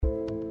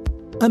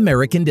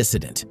American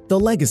Dissident, The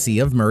Legacy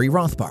of Murray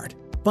Rothbard,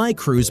 by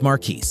Cruz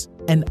Marquis,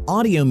 an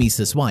audio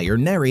Mises Wire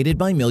narrated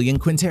by Millian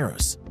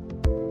Quinteros.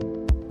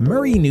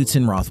 Murray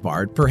Newton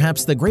Rothbard,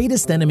 perhaps the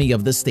greatest enemy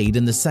of the state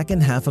in the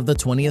second half of the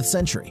 20th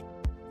century,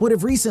 would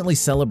have recently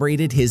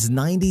celebrated his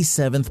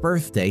 97th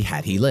birthday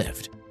had he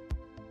lived.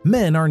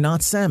 Men are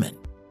not salmon,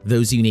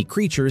 those unique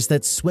creatures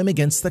that swim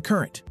against the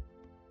current.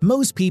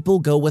 Most people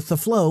go with the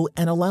flow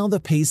and allow the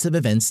pace of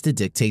events to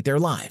dictate their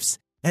lives,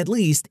 at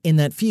least in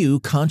that few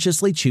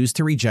consciously choose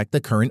to reject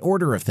the current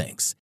order of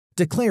things,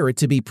 declare it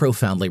to be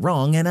profoundly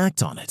wrong, and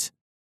act on it.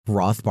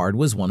 Rothbard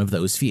was one of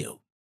those few.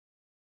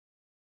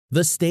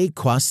 The state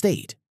qua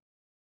state.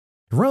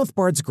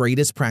 Rothbard's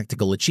greatest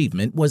practical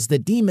achievement was the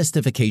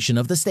demystification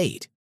of the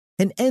state,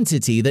 an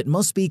entity that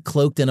must be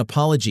cloaked in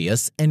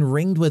apologias and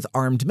ringed with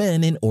armed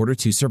men in order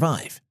to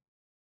survive.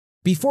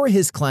 Before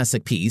his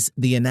classic piece,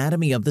 The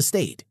Anatomy of the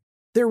State,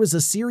 there was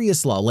a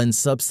serious lull in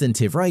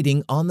substantive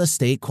writing on the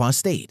state qua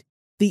state,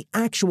 the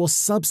actual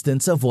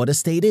substance of what a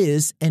state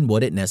is and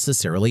what it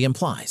necessarily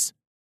implies.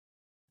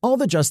 All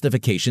the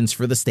justifications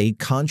for the state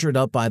conjured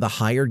up by the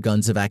hired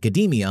guns of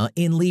academia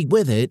in league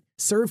with it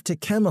serve to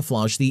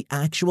camouflage the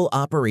actual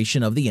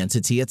operation of the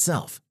entity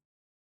itself.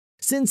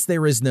 Since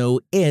there is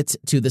no it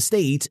to the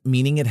state,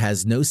 meaning it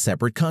has no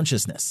separate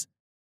consciousness,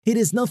 it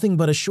is nothing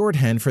but a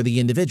shorthand for the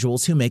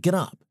individuals who make it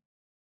up.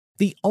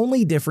 The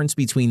only difference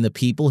between the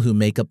people who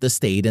make up the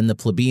state and the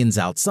plebeians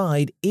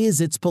outside is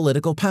its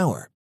political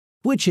power,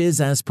 which is,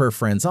 as per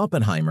Franz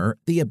Oppenheimer,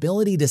 the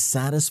ability to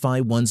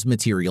satisfy one's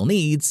material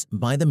needs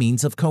by the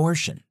means of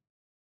coercion.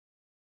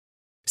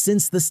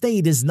 Since the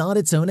state is not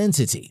its own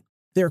entity,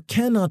 there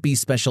cannot be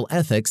special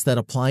ethics that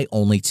apply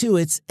only to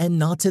it and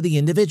not to the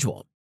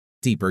individual.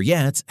 Deeper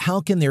yet,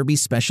 how can there be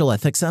special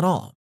ethics at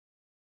all?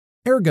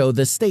 Ergo,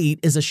 the state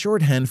is a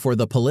shorthand for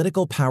the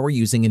political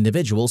power-using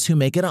individuals who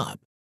make it up,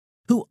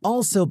 who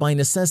also by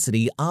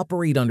necessity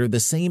operate under the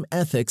same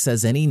ethics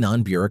as any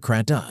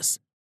non-bureaucrat does.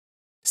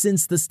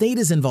 Since the state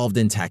is involved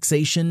in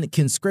taxation,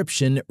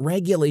 conscription,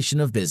 regulation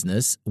of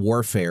business,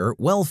 warfare,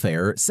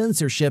 welfare,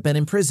 censorship, and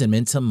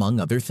imprisonment, among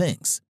other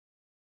things,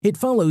 it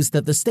follows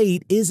that the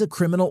state is a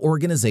criminal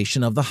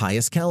organization of the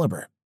highest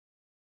caliber.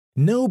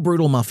 No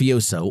brutal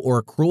mafioso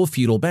or cruel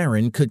feudal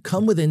baron could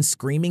come within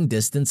screaming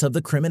distance of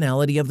the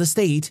criminality of the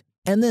state,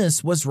 and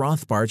this was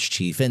Rothbard's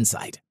chief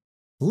insight.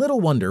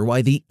 Little wonder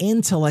why the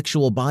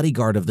intellectual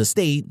bodyguard of the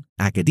state,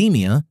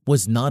 academia,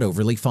 was not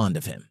overly fond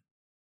of him.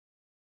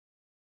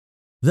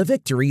 The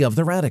victory of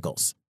the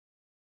radicals.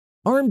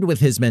 Armed with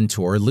his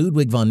mentor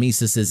Ludwig von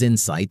Mises's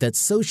insight that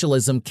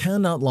socialism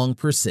cannot long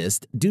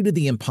persist due to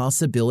the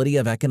impossibility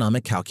of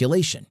economic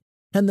calculation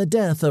and the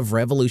death of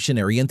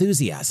revolutionary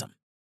enthusiasm,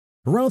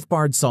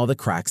 Rothbard saw the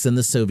cracks in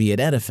the Soviet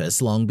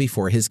edifice long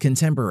before his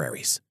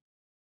contemporaries.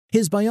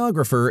 His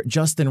biographer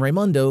Justin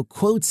Raimondo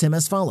quotes him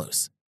as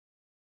follows: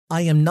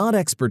 "I am not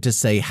expert to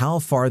say how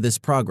far this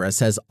progress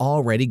has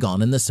already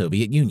gone in the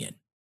Soviet Union.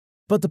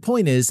 But the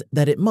point is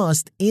that it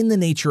must, in the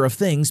nature of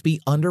things, be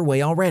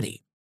underway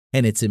already,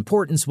 and its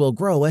importance will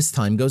grow as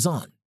time goes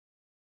on.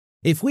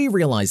 If we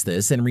realize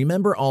this and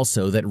remember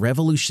also that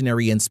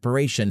revolutionary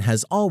inspiration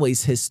has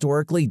always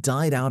historically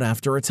died out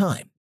after a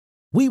time,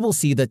 we will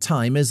see that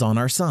time is on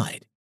our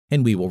side,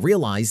 and we will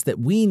realize that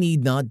we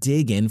need not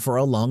dig in for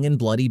a long and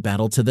bloody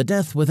battle to the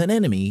death with an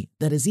enemy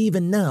that is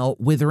even now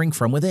withering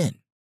from within."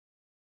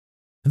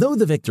 Though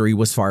the victory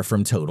was far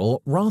from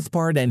total,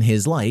 Rothbard and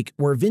his like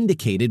were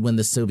vindicated when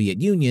the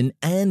Soviet Union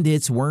and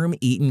its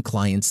worm-eaten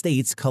client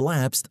states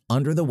collapsed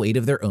under the weight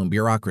of their own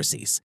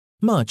bureaucracies,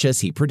 much as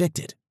he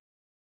predicted.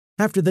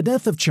 After the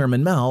death of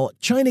Chairman Mao,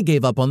 China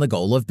gave up on the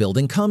goal of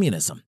building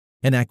communism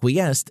and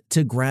acquiesced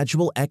to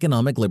gradual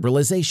economic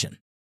liberalization.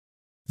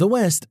 The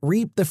West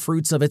reaped the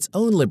fruits of its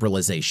own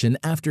liberalization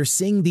after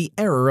seeing the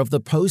error of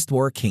the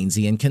post-war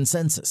Keynesian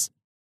consensus.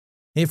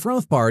 If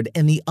Rothbard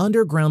and the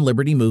underground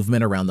liberty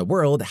movement around the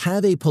world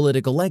have a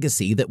political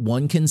legacy that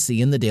one can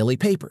see in the daily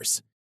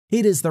papers,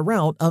 it is the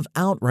route of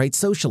outright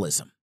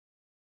socialism.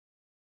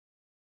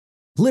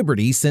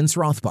 Liberty since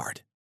Rothbard.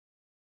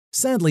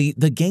 Sadly,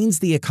 the gains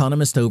the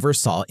economist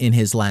oversaw in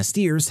his last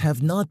years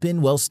have not been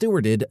well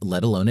stewarded,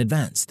 let alone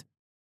advanced.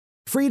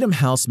 Freedom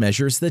House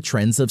measures the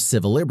trends of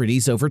civil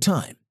liberties over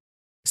time.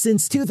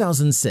 Since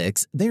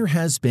 2006, there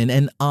has been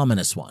an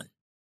ominous one.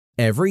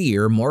 Every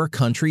year, more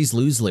countries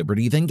lose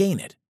liberty than gain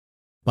it.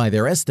 By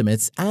their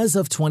estimates, as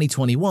of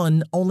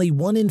 2021, only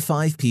 1 in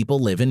 5 people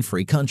live in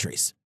free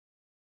countries.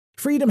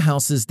 Freedom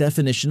House's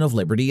definition of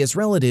liberty is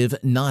relative,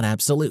 not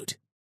absolute.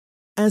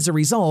 As a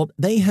result,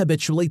 they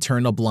habitually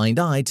turn a blind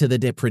eye to the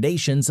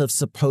depredations of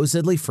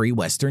supposedly free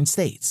Western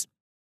states.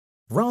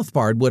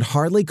 Rothbard would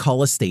hardly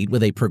call a state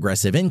with a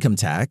progressive income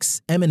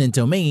tax, eminent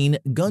domain,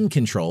 gun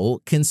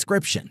control,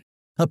 conscription,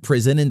 a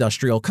prison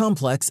industrial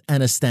complex,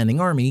 and a standing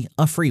army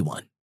a free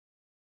one.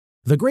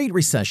 The Great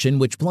Recession,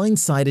 which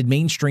blindsided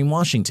mainstream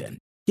Washington,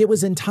 it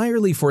was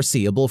entirely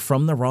foreseeable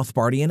from the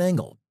Rothbardian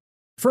angle,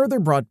 further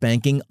brought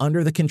banking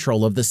under the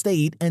control of the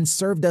state and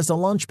served as a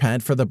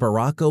launchpad for the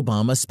Barack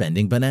Obama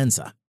spending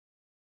bonanza.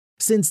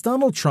 Since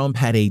Donald Trump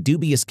had a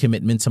dubious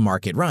commitment to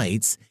market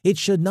rights, it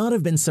should not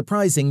have been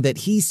surprising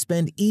that he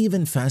spent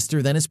even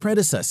faster than his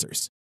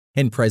predecessors,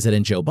 and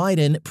President Joe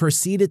Biden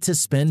proceeded to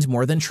spend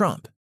more than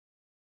Trump.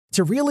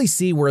 To really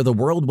see where the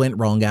world went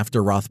wrong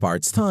after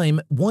Rothbard's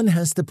time, one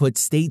has to put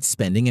state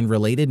spending and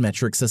related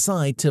metrics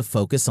aside to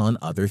focus on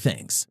other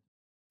things.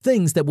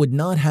 Things that would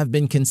not have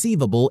been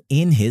conceivable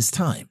in his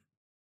time.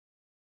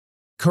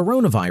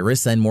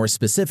 Coronavirus, and more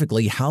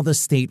specifically how the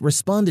state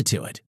responded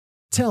to it,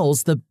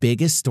 tells the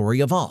biggest story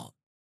of all.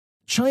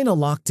 China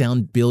locked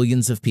down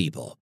billions of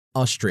people.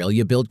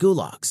 Australia built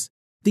gulags.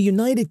 The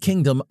United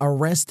Kingdom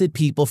arrested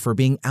people for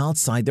being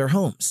outside their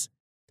homes.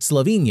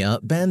 Slovenia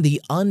banned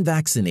the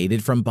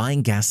unvaccinated from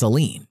buying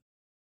gasoline.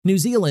 New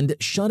Zealand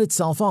shut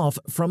itself off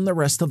from the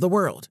rest of the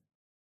world.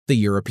 The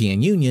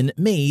European Union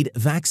made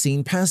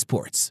vaccine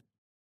passports.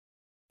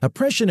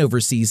 Oppression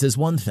overseas is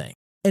one thing,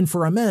 and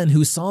for a man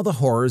who saw the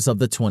horrors of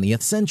the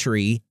 20th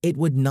century, it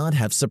would not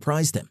have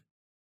surprised him.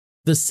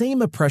 The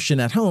same oppression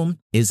at home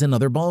is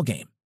another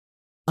ballgame.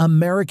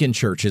 American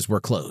churches were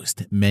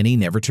closed, many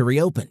never to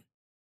reopen.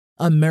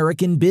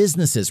 American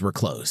businesses were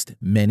closed,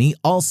 many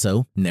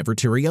also never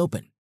to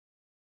reopen.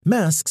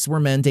 Masks were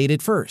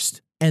mandated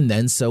first, and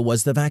then so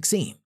was the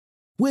vaccine,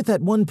 with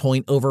at one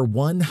point over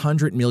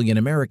 100 million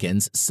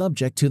Americans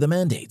subject to the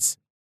mandates.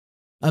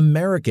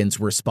 Americans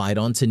were spied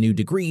on to new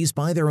degrees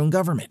by their own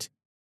government.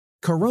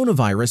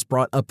 Coronavirus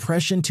brought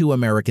oppression to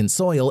American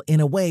soil in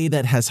a way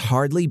that has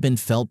hardly been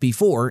felt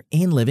before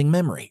in living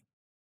memory.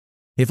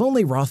 If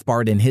only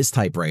Rothbard and his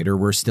typewriter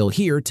were still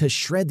here to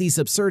shred these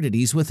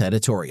absurdities with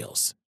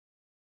editorials.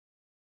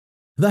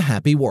 The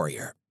Happy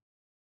Warrior.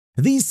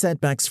 These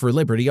setbacks for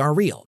liberty are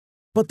real,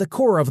 but the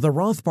core of the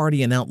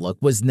Rothbardian outlook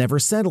was never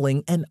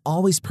settling and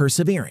always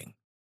persevering,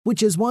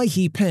 which is why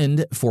he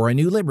penned For a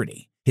New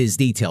Liberty, his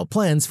detailed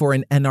plans for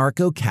an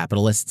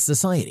anarcho-capitalist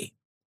society.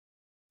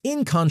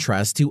 In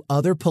contrast to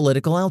other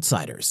political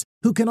outsiders,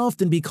 who can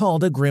often be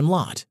called a grim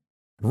lot,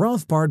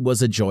 Rothbard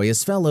was a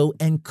joyous fellow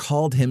and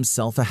called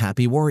himself a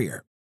happy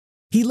warrior.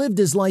 He lived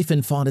his life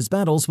and fought his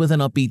battles with an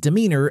upbeat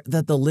demeanor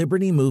that the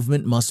liberty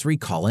movement must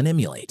recall and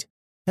emulate,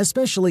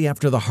 especially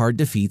after the hard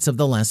defeats of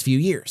the last few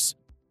years.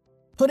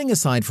 Putting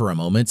aside for a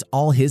moment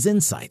all his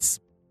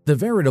insights, the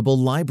veritable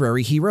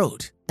library he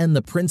wrote, and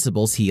the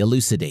principles he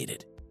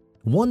elucidated,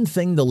 one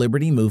thing the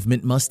liberty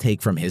movement must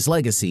take from his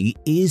legacy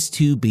is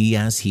to be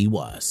as he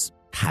was,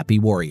 happy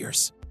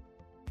warriors.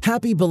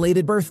 Happy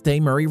belated birthday,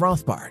 Murray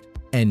Rothbard,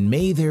 and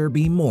may there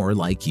be more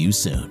like you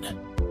soon.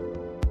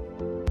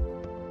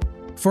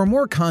 For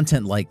more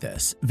content like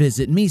this,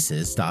 visit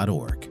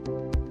Mises.org.